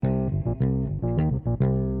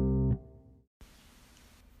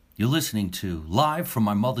You're listening to Live from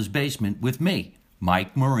My Mother's Basement with me,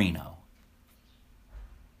 Mike Marino.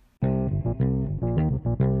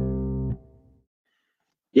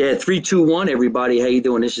 Yeah, 3, 2, 1, everybody. How you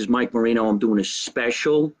doing? This is Mike Marino. I'm doing a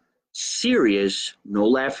special, serious, no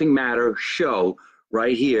laughing matter show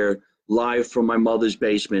right here, live from my mother's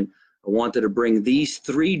basement. I wanted to bring these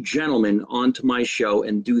three gentlemen onto my show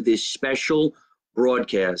and do this special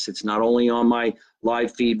broadcast. It's not only on my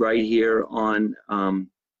live feed right here on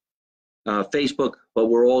Facebook, but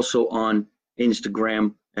we're also on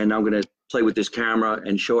Instagram. And I'm going to play with this camera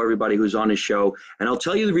and show everybody who's on the show. And I'll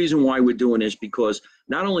tell you the reason why we're doing this, because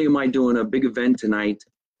not only am I doing a big event tonight,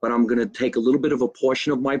 but I'm going to take a little bit of a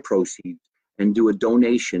portion of my proceeds and do a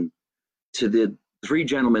donation to the three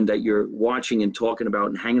gentlemen that you're watching and talking about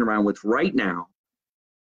and hanging around with right now,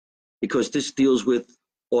 because this deals with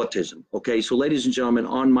autism. Okay, so ladies and gentlemen,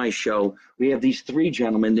 on my show, we have these three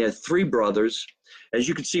gentlemen. They're three brothers. As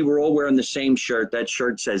you can see, we're all wearing the same shirt. That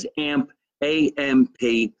shirt says AMP,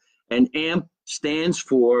 A-M-P, and AMP stands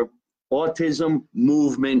for Autism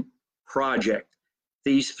Movement Project.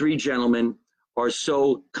 These three gentlemen are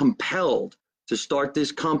so compelled to start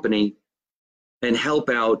this company and help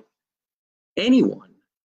out anyone,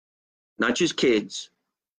 not just kids,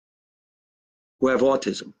 who have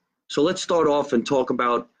autism. So let's start off and talk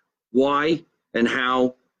about why and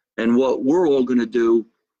how and what we're all going to do.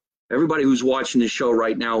 Everybody who's watching this show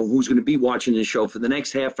right now, who's going to be watching this show for the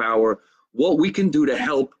next half hour, what we can do to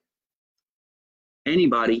help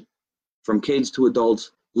anybody from kids to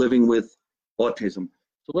adults living with autism.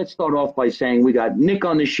 So let's start off by saying we got Nick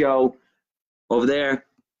on the show over there.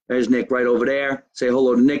 There's Nick right over there. Say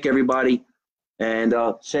hello to Nick, everybody. And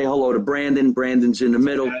say hello to Brandon. Brandon's in the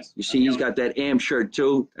middle. You see, he's got that AMP shirt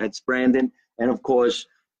too. That's Brandon. And of course,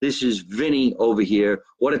 this is Vinny over here.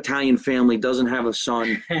 What Italian family doesn't have a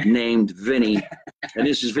son named Vinny? And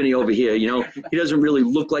this is Vinny over here. You know, he doesn't really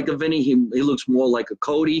look like a Vinny. He looks more like a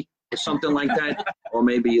Cody or something like that. Or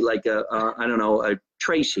maybe like I don't know, a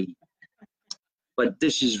Tracy. But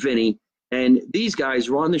this is Vinny. And these guys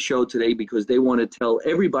are on the show today because they want to tell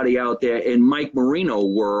everybody out there in Mike Marino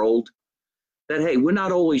world that, hey, we're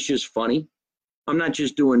not always just funny. I'm not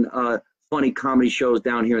just doing funny comedy shows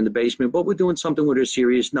down here in the basement, but we're doing something with a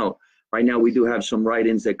serious note. Right now, we do have some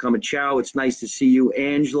write-ins that come. Chow, it's nice to see you.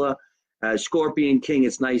 Angela, Scorpion King,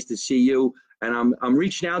 it's nice to see you. And I'm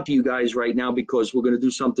reaching out to you guys right now because we're going to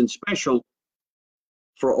do something special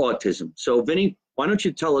for autism. So, Vinny, why don't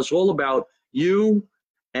you tell us all about you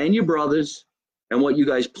and your brothers and what you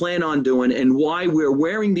guys plan on doing and why we're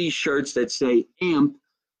wearing these shirts that say AMP,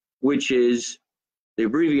 which is the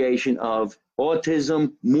abbreviation of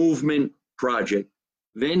Autism Movement Project.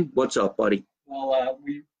 Vin, what's up, buddy? Well,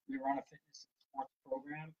 we run a fitness and sports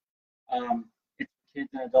program. It's for kids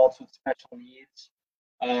and adults with special needs.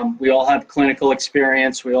 We all have clinical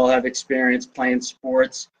experience. We all have experience playing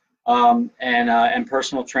sports and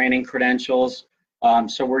personal training credentials.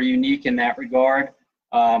 So we're unique in that regard,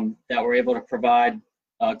 that we're able to provide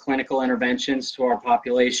clinical interventions to our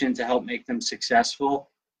population to help make them successful.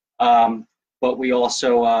 But we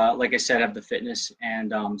also, like I said, have the fitness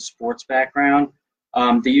and sports background.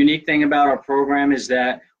 The unique thing about our program is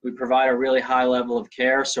that we provide a really high level of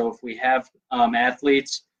care. So if we have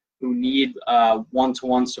athletes who need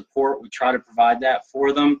one-to-one support, we try to provide that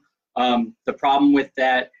for them. The problem with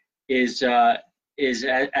that is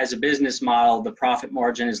as a business model, the profit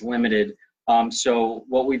margin is limited. So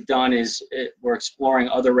what we've done is we're exploring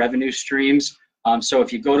other revenue streams. So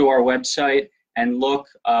if you go to our website and look,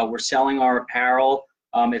 we're selling our apparel.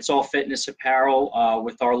 It's all fitness apparel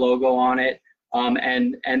with our logo on it.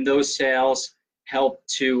 And those sales help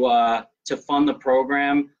to fund the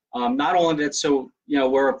program. Not only that, so, you know,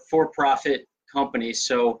 we're a for-profit company,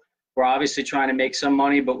 so we're obviously trying to make some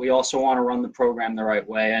money, but we also want to run the program the right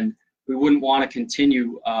way. And we wouldn't want to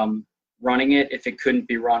continue running it if it couldn't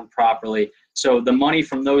be run properly. So the money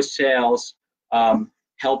from those sales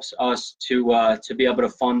helps us to be able to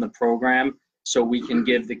fund the program, so we can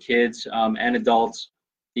give the kids and adults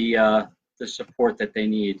the support that they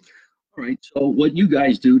need. All right. So what you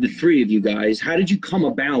guys do, the three of you guys, how did you come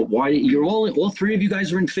about? Why you're all three of you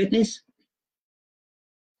guys are in fitness?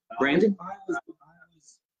 Brandon? I was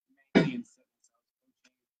mainly in fitness. I was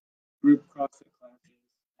coaching group CrossFit classes,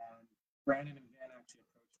 and Brandon and Van actually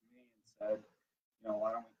approached me and said, you know,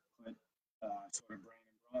 why don't we put sort of brain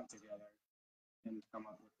and brawn together and come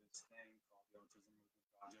up with this thing called the Autism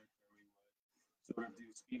Movement Project, where we would sort of do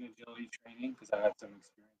speed and agility training, because I had some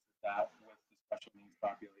experience with that with the special needs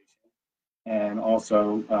population, and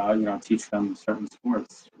also you know, teach them certain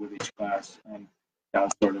sports with each class. And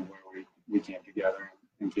that's sort of where we came together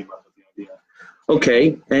and came up with the idea.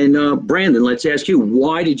 Okay, and Brandon, let's ask you,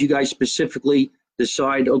 why did you guys specifically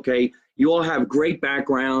decide, okay, you all have great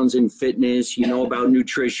backgrounds in fitness, you know about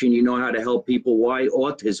nutrition, you know how to help people. Why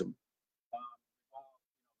autism?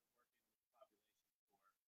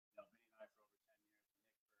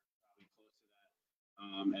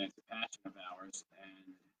 And it's a passion of ours.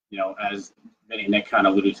 And as Vinny and Nick kind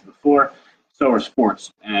of alluded to before, so are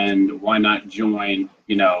sports. And why not join,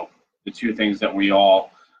 the two things that we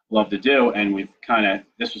all love to do? And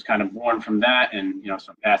this was kind of born from that, and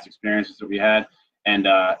some past experiences that we had. And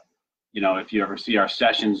if you ever see our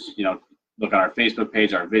sessions, look on our Facebook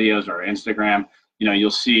page, our videos, our Instagram,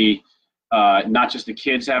 you'll see not just the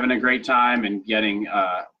kids having a great time and getting,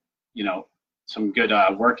 some good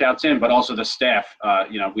workouts in, but also the staff.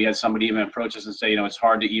 We had somebody even approach us and say, it's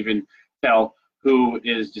hard to even tell who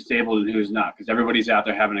is disabled and who's not, because everybody's out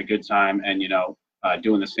there having a good time and,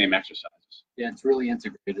 doing the same exercises. Yeah, it's really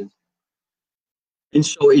integrated. And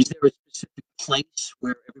so is there a specific place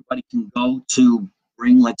where everybody can go to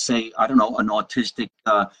bring, let's say, I don't know, an autistic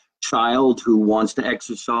child who wants to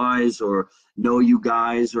exercise or know you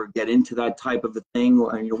guys or get into that type of a thing?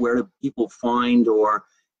 Or, where do people find or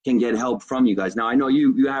can get help from you guys? Now, I know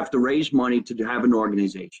you have to raise money to have an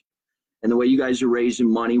organization. And the way you guys are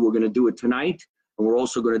raising money, we're going to do it tonight. And we're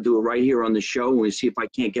also going to do it right here on the show. And we see if I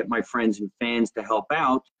can't get my friends and fans to help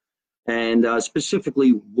out. And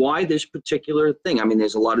specifically, why this particular thing? I mean,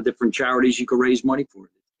 there's a lot of different charities you can raise money for.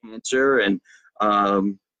 Cancer and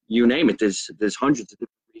you name it. There's hundreds of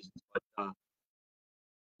different reasons. But,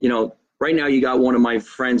 right now you got one of my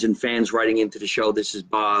friends and fans writing into the show. This is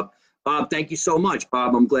Bob. Bob, thank you so much,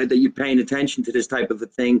 Bob. I'm glad that you're paying attention to this type of a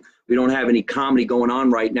thing. We don't have any comedy going on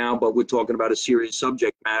right now, but we're talking about a serious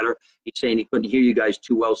subject matter. He's saying he couldn't hear you guys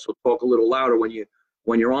too well, so talk a little louder when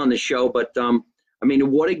you're on the show. But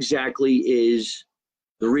what exactly is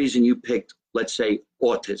the reason you picked, let's say,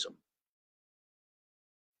 autism?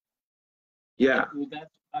 Yeah. Well, that's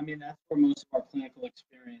where most of our clinical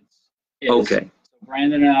experience is. Okay. So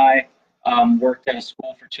Brandon and I worked at a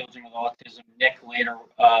school for children with autism. Nick later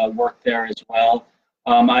worked there as well.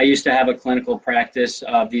 I used to have a clinical practice.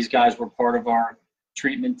 These guys were part of our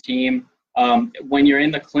treatment team. When you're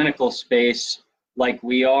in the clinical space like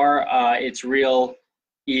we are, it's real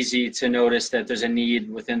easy to notice that there's a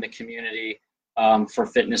need within the community for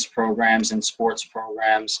fitness programs and sports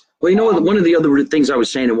programs. Well, one of the other things I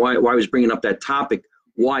was saying and why I was bringing up that topic,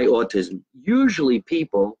 why autism? Usually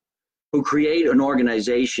people who create an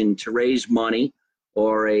organization to raise money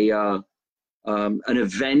or an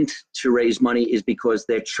event to raise money is because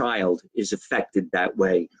their child is affected that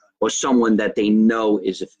way or someone that they know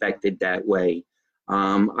is affected that way.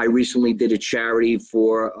 I recently did a charity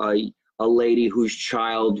for a lady whose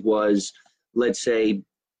child was, let's say,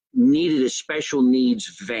 needed a special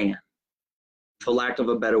needs van. For lack of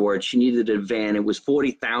a better word, she needed a van. It was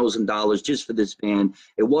 $40,000 just for this van.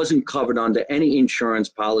 It wasn't covered under any insurance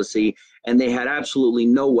policy, and they had absolutely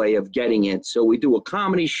no way of getting it. So we do a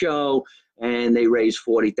comedy show, and they raise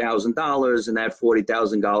 $40,000, and that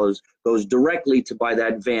 $40,000 goes directly to buy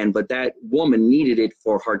that van. But that woman needed it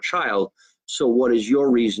for her child. So what is your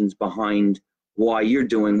reasons behind why you're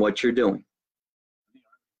doing what you're doing?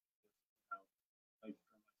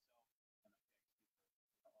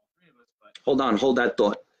 Hold that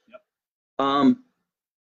thought. Yep.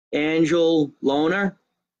 Angel Lohner,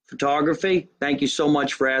 photography, thank you so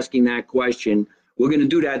much for asking that question. We're going to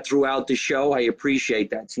do that throughout the show. I appreciate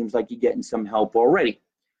that. Seems like you're getting some help already.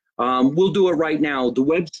 We'll do it right now. The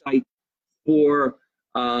website for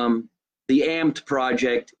the AMPed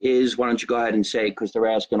project is, why don't you go ahead and say it because they're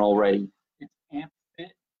asking already. It's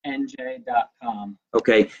ampfitnj.com.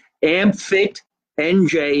 Okay,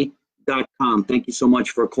 ampfitnj.com. Thank you so much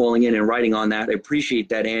for calling in and writing on that. I appreciate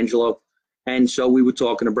that, Angelo. And so we were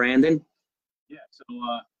talking to Brandon. Yeah, so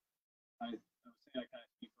I was saying I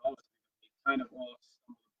kind of all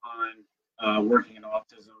stumbled upon working in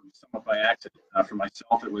autism somewhat by accident. For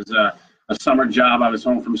myself, it was a summer job. I was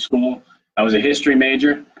home from school. I was a history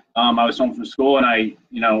major. I was home from school, and I,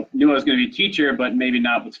 knew I was going to be a teacher, but maybe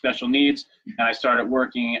not with special needs. And I started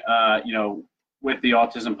working, with the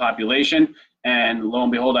autism population. And lo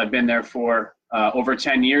and behold, I've been there for over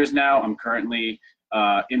 10 years now. I'm currently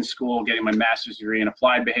in school getting my master's degree in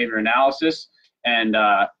applied behavior analysis and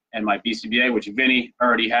my BCBA, which Vinny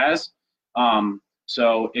already has.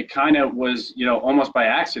 So it kind of was, almost by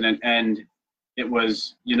accident. And it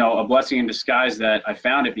was, a blessing in disguise that I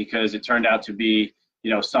found it, because it turned out to be,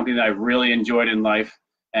 something that I really enjoyed in life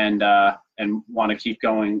and want to keep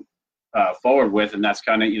going forward with. And that's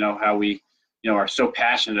kind of, how we, are so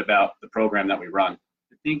passionate about the program that we run.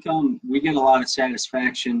 think we get a lot of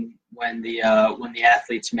satisfaction when the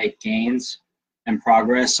athletes make gains and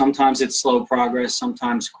progress. Sometimes it's slow progress,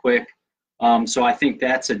 sometimes quick. So I think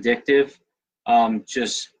that's addictive.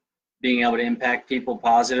 Just being able to impact people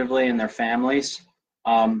positively and their families.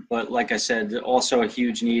 But like I said, also a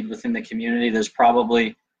huge need within the community. There's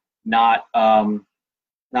probably not a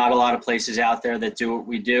lot of places out there that do what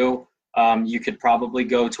we do. You could probably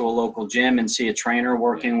go to a local gym and see a trainer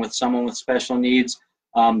working with someone with special needs.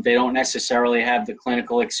 They don't necessarily have the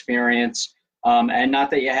clinical experience. And not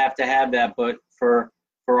that you have to have that, but for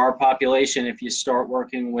our population, if you start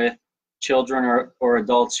working with children or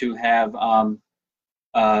adults who have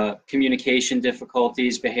communication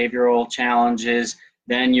difficulties, behavioral challenges,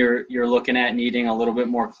 then you're looking at needing a little bit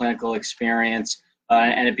more clinical experience,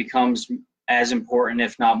 and it becomes as important,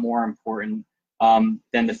 if not more important,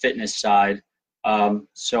 than the fitness side.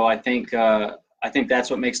 So I think that's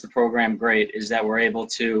what makes the program great, is that we're able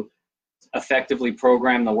to effectively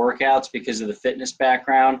program the workouts because of the fitness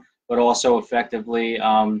background, but also effectively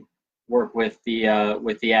work with the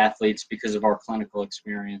athletes because of our clinical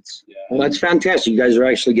experience. Yeah. Well, that's fantastic. You guys are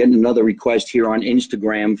actually getting another request here on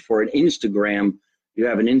Instagram for an Instagram. You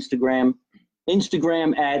have an Instagram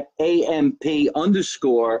at AMP_sports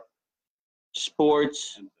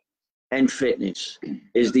and fitness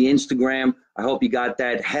is the Instagram. I hope you got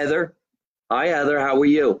that. Heather. Hi, Heather. How are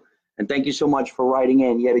you? And thank you so much for writing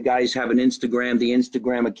in. Yeah, the guys have an Instagram. The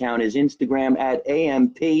Instagram account is Instagram at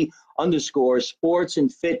AMP_sports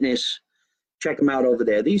and fitness. Check them out over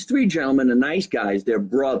there. These three gentlemen are nice guys. They're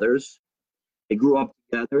brothers. They grew up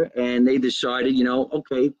together, and they decided,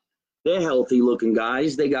 okay, they're healthy looking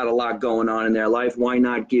guys. They got a lot going on in their life. Why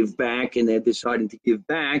not give back? And they're deciding to give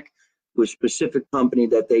back to a specific company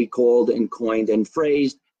that they called and coined and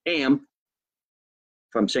phrased AMP.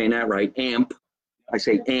 If I'm saying that right, AMP. I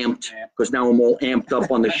say amped because now I'm all amped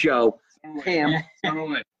up on the show. AMP,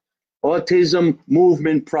 Autism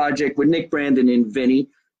Movement Project with Nick, Brandon, and Vinny.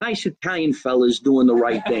 Nice Italian fellas doing the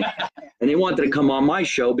right thing. And they wanted to come on my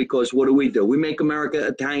show because what do? We make America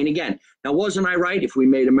Italian again. Now, wasn't I right? If we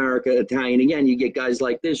made America Italian again, you get guys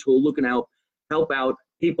like this who are looking out, help out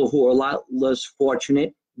people who are a lot less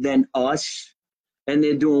fortunate than us, and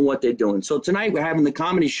they're doing what they're doing. So tonight we're having the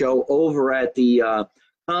comedy show over at the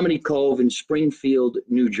Comedy Cove in Springfield,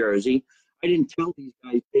 New Jersey. I didn't tell these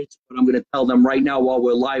guys this, but I'm going to tell them right now while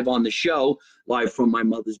we're live on the show, live from my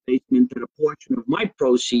mother's basement, that a portion of my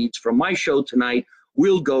proceeds from my show tonight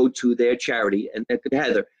will go to their charity. And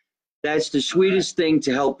Heather, that's the sweetest thing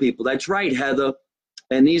to help people. That's right, Heather.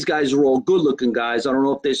 And these guys are all good-looking guys. I don't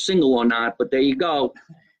know if they're single or not, but there you go.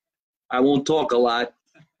 I won't talk a lot.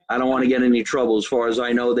 I don't want to get in any trouble. As far as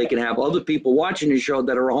I know, they can have other people watching the show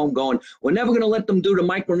that are at home going, we're never going to let them do the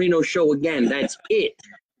Mike Marino show again. That's it.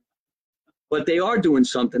 But they are doing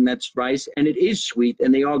something that's nice, and it is sweet,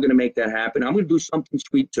 and they are going to make that happen. I'm going to do something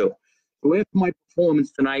sweet, too. So after my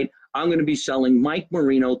performance tonight, I'm going to be selling Mike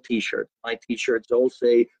Marino T-shirts. My T-shirts all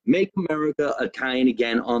say, Make America Italian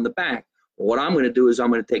Again on the back. Well, what I'm going to do is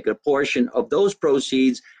I'm going to take a portion of those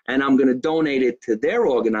proceeds, and I'm going to donate it to their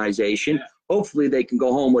organization. Yeah. Hopefully they can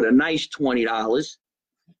go home with a nice $20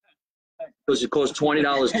 because it costs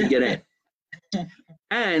 $20 to get in.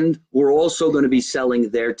 And we're also going to be selling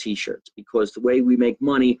their T-shirts because the way we make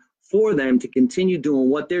money for them to continue doing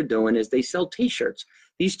what they're doing is they sell T-shirts.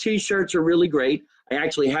 These T-shirts are really great. I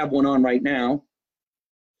actually have one on right now.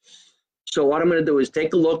 So what I'm going to do is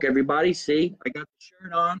take a look, everybody. See, I got the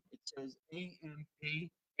shirt on. It says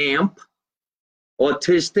AMP,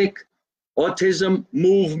 Autism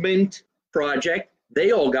Movement Project.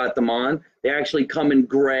 They all got them on. They actually come in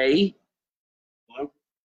gray.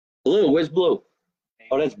 Blue. Where's blue?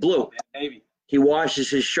 Oh, that's blue. Navy. He washes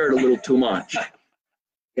his shirt a little too much.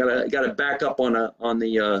 Gotta back up on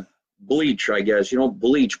the bleach, I guess. You don't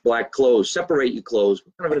bleach black clothes. Separate your clothes.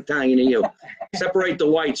 What kind of Italian are you? Separate the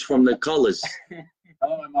whites from the colors.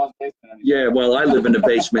 Oh, my mom's basement. Yeah, well, I live in the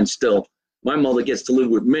basement still. My mother gets to live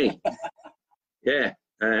with me. Yeah,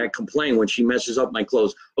 I complain when she messes up my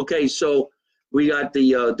clothes. Okay, so we got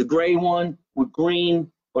the gray one with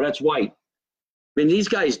green. Oh, that's white. I mean, these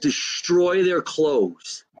guys destroy their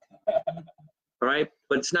clothes. All right,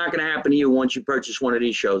 but it's not going to happen to you once you purchase one of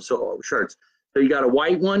these shirts. So you got a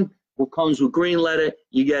white one, which comes with green leather.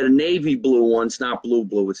 You get a navy blue one. It's not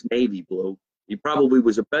blue, it's navy blue. He probably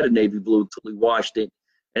was a better navy blue until he washed it.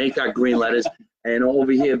 And he got green letters. And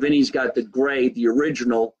over here, Vinny's got the gray, the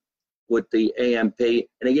original with the AMP. And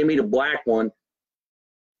they gave me the black one.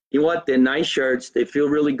 You know what? They're nice shirts. They feel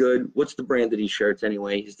really good. What's the brand of these shirts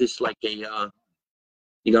anyway? Is this like a,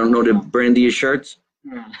 you don't know the brand of your shirts?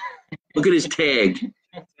 Look at his tag.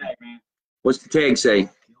 What's the tag say?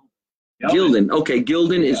 Gildan. Okay,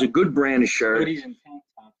 Gildan is a good brand of shirt. Hoodies and tank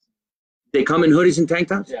tops. They come in hoodies and tank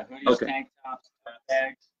tops? Yeah, hoodies, Okay. tank tops,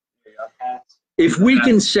 bags, hats. If we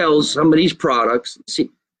can sell some of these products,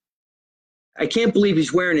 see, I can't believe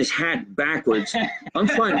he's wearing his hat backwards. I'm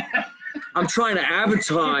trying to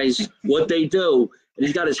advertise what they do, and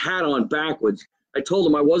he's got his hat on backwards. I told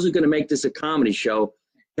him I wasn't going to make this a comedy show.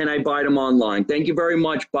 Can I buy them online? Thank you very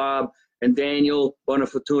much, Bob and Daniel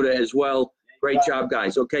Bonafortuna as well. Great job,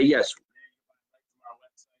 guys. Okay, yes.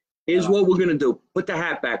 Here's what we're going to do. Put the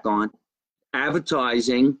hat back on.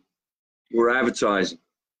 Advertising. We're advertising.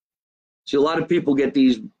 See, a lot of people get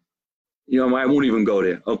these, I won't even go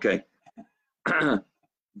there. Okay.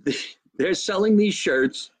 They're selling these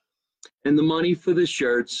shirts, and the money for the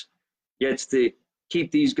shirts gets to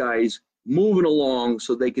keep these guys moving along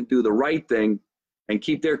so they can do the right thing and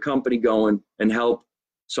keep their company going and help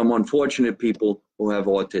some unfortunate people who have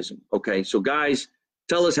autism. Okay, so guys,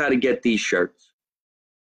 tell us how to get these shirts.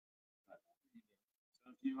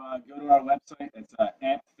 So if you go to our website, it's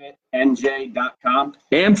ampfitnj.com.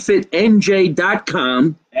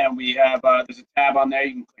 ampfitnj.com. And we have, there's a tab on there.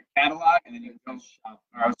 You can click catalog, and then you can go shop.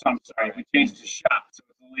 I'm sorry, we changed it to shop. So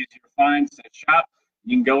it's a little easier to find. It says shop.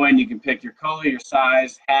 You can go in, you can pick your color, your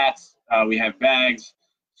size, hats. We have bags,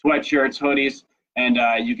 sweatshirts, hoodies, and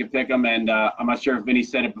you can pick them. And I'm not sure if Vinny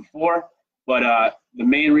said it before, but the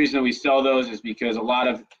main reason we sell those is because a lot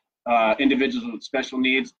of individuals with special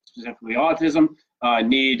needs, specifically autism,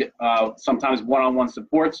 need sometimes one-on-one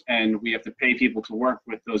supports, and we have to pay people to work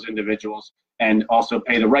with those individuals and also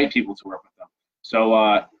pay the right people to work with them. So,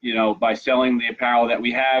 by selling the apparel that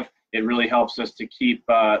we have, it really helps us to keep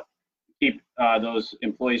those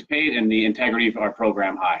employees paid and the integrity of our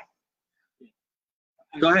program high.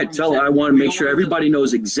 Go ahead, tell her. I want to make sure everybody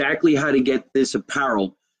knows exactly how to get this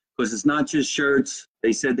apparel, because it's not just shirts.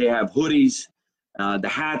 They said they have hoodies, the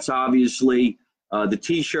hats, obviously. The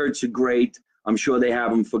T-shirts are great. I'm sure they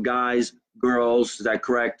have them for guys, girls. Is that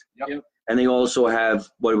correct? Yep. And they also have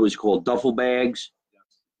what it was called duffel bags.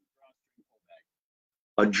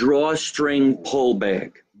 A drawstring pull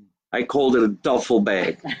bag. I called it a duffel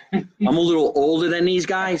bag. I'm a little older than these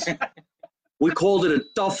guys. We called it a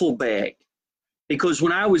duffel bag because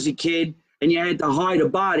when I was a kid and you had to hide a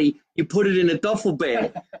body, you put it in a duffel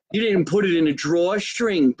bag. You didn't put it in a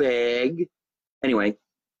drawstring bag. Anyway,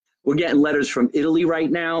 we're getting letters from Italy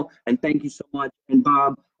right now, and thank you so much. And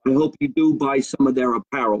Bob, I hope you do buy some of their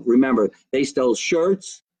apparel. Remember, they sell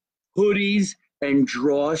shirts, hoodies, and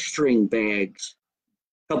drawstring bags.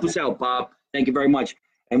 Help us out, Bob. Thank you very much.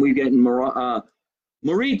 And we're getting Maurizio.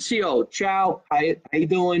 Ciao. How you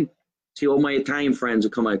doing? See, all my Italian friends are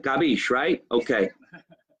coming. Capisce, right? Okay.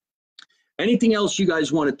 Anything else you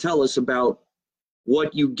guys want to tell us about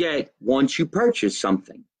what you get once you purchase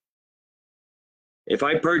something? If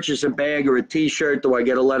I purchase a bag or a T-shirt, do I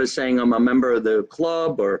get a letter saying I'm a member of the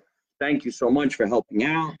club, or thank you so much for helping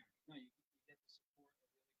out? No, you get the support of a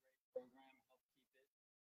really great program, help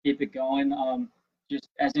keep it going. Just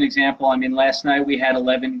as an example, I mean, last night we had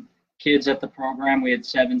 11 kids at the program. We had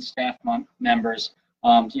 7 staff members.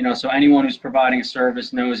 So anyone who's providing a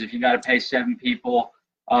service knows if you got to pay 7 people,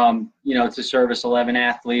 to service 11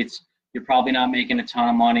 athletes, you're probably not making a ton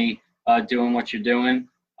of money doing what you're doing.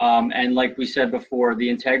 And like we said before, the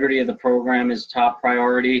integrity of the program is top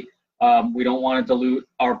priority. We don't want to dilute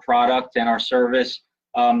our product and our service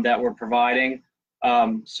that we're providing.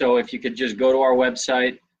 So if you could just go to our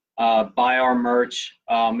website, buy our merch,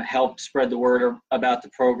 help spread the word about the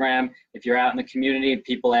program. If you're out in the community,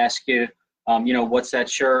 people ask you, what's that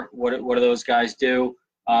shirt? What do those guys do?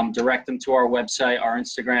 Direct them to our website, our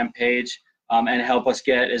Instagram page, and help us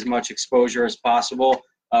get as much exposure as possible.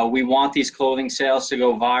 We want these clothing sales to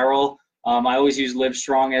go viral. I always use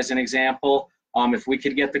Livestrong as an example. If we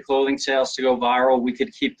could get the clothing sales to go viral, we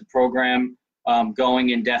could keep the program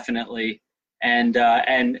going indefinitely. And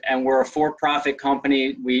we're a for-profit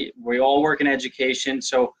company. We all work in education,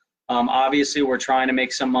 so obviously we're trying to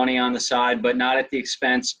make some money on the side, but not at the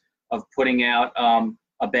expense of putting out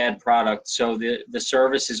a bad product. So the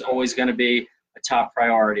service is always going to be a top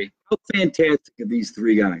priority. How fantastic are these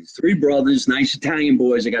 3 guys? 3 brothers, nice Italian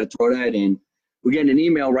boys. I got to throw that in. We're getting an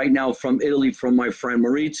email right now from Italy from my friend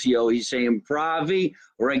Maurizio. He's saying bravi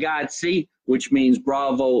ragazzi, which means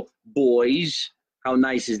bravo boys. How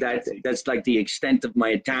nice is that? That's like the extent of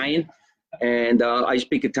my Italian. And I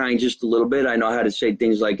speak Italian just a little bit. I know how to say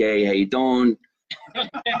things like, hey, how you doing?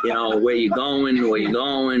 Where you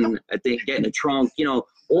going? I think get in the trunk.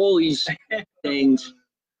 All these things.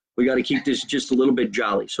 We got to keep this just a little bit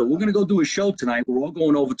jolly. So we're going to go do a show tonight. We're all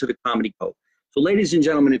going over to the Comedy Cove. So, ladies and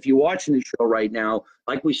gentlemen, if you're watching the show right now,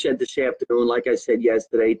 like we said this afternoon, like I said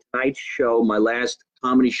yesterday, tonight's show, my last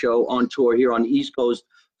comedy show on tour here on the East Coast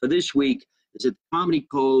for this week, is at the Comedy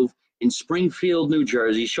Cove in Springfield, New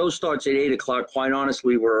Jersey. Show starts at 8 o'clock. Quite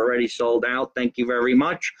honestly, we're already sold out. Thank you very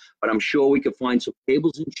much. But I'm sure we could find some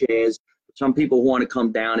tables and chairs for some people who want to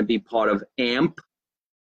come down and be part of AMP.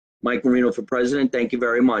 Mike Marino for president, thank you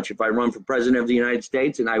very much. If I run for president of the United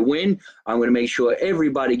States and I win, I'm going to make sure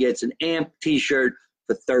everybody gets an AMP t-shirt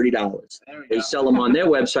for $30. They sell them on their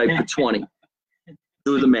website for $20.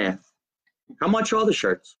 Do the math. How much are the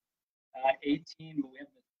shirts? 18, but we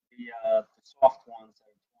have the soft ones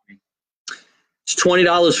at 20. It's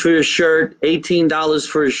 $20 for a shirt, $18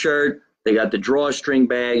 for a shirt. They got the drawstring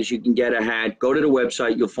bags. You can get a hat. Go to the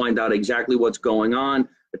website. You'll find out exactly what's going on.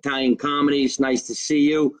 Italian Comedy, it's nice to see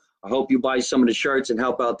you. I hope you buy some of the shirts and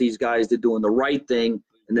help out these guys. They're doing the right thing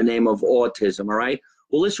in the name of autism, all right?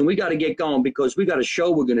 Well, listen, we got to get going because we got a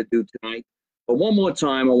show we're going to do tonight. But one more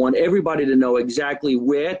time, I want everybody to know exactly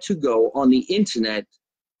where to go on the internet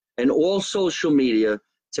and all social media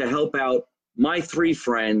to help out my three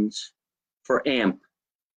friends for AMP.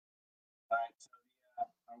 All right, so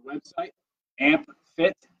our website,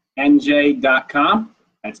 ampfitnj.com.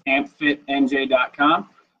 That's ampfitnj.com.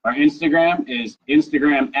 Our Instagram is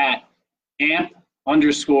Instagram at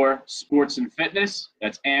amp_sports and fitness.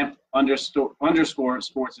 That's amp_sports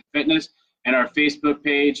and fitness. And our Facebook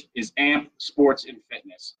page is AMP Sports and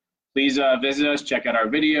Fitness. Please visit us, check out our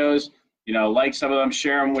videos, like some of them,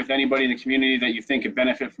 share them with anybody in the community that you think could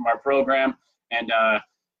benefit from our program. And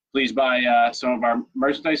please buy some of our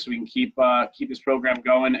merchandise so we can keep this program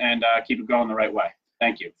going and keep it going the right way.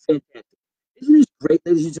 Thank you. Fantastic. Isn't this great,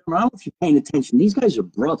 ladies and gentlemen? I don't know if you're paying attention. These guys are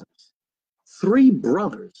brothers. Three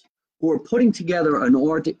brothers who are putting together an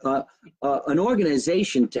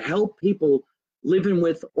organization to help people living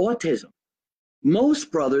with autism.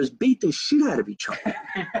 Most brothers beat the shit out of each other.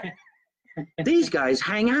 These guys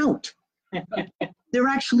hang out. They're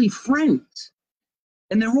actually friends.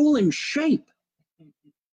 And they're all in shape.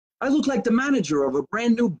 I look like the manager of a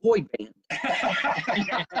brand new boy band.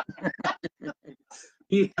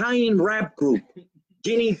 The Italian rap group,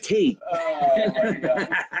 Ginny T. Oh, my God.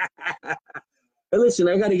 Hey, listen,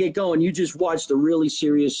 I got to get going. You just watched a really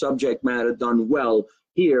serious subject matter done well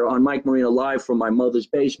here on Mike Marino Live from my mother's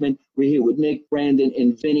basement. We're here with Nick, Brandon,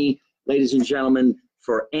 and Vinny. Ladies and gentlemen,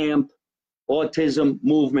 for AMP, Autism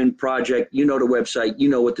Movement Project. You know the website. You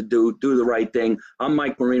know what to do. Do the right thing. I'm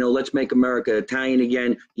Mike Marino. Let's make America Italian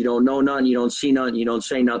again. You don't know nothing. You don't see nothing. You don't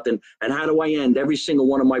say nothing. And how do I end every single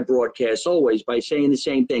one of my broadcasts? Always by saying the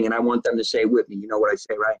same thing. And I want them to say it with me. You know what I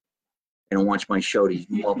say, right? They don't watch my show. These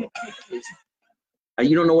mother.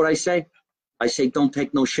 You don't know what I say? I say, don't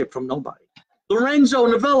take no shit from nobody. Lorenzo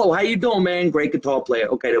Novello, how you doing, man? Great guitar player.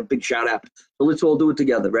 Okay, a big shout out. So let's all do it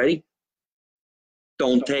together. Ready?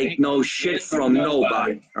 Don't take no shit from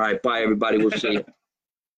nobody. All right, bye, everybody. We'll see you.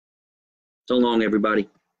 So long, everybody.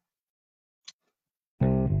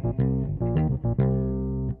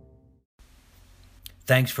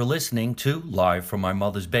 Thanks for listening to Live from My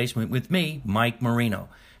Mother's Basement with me, Mike Marino.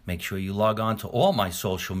 Make sure you log on to all my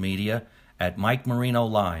social media at Mike Marino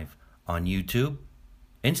Live on YouTube,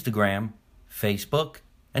 Instagram, Facebook,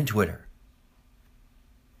 and Twitter.